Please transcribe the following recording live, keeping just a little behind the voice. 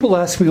People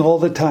ask me all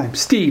the time,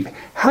 Steve,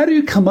 how do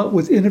you come up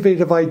with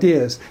innovative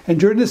ideas? And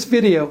during this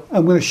video,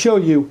 I'm going to show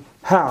you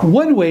how.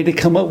 One way to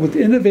come up with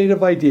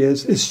innovative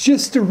ideas is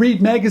just to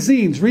read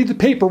magazines, read the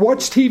paper,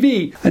 watch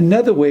TV.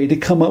 Another way to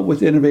come up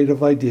with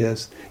innovative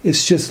ideas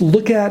is just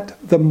look at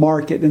the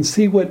market and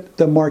see what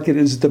the market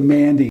is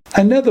demanding.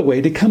 Another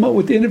way to come up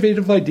with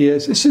innovative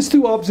ideas is just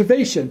through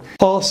observation.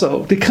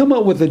 Also, to come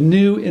up with a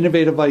new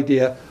innovative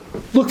idea,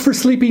 look for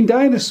sleeping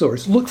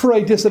dinosaurs. Look for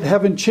ideas that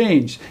haven't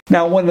changed.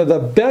 Now, one of the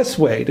best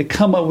way to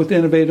come up with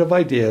innovative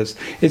ideas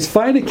is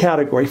find a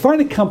category, find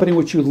a company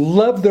which you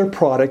love their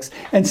products,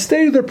 and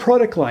study their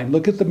product line.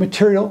 Look at the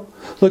material,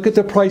 look at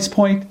the price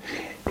point,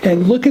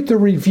 and look at the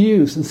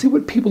reviews and see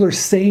what people are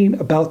saying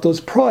about those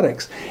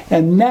products.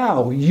 And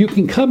now you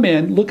can come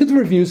in, look at the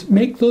reviews,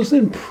 make those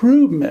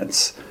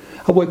improvements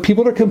of what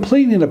people are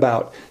complaining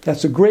about.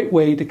 That's a great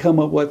way to come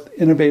up with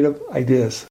innovative ideas.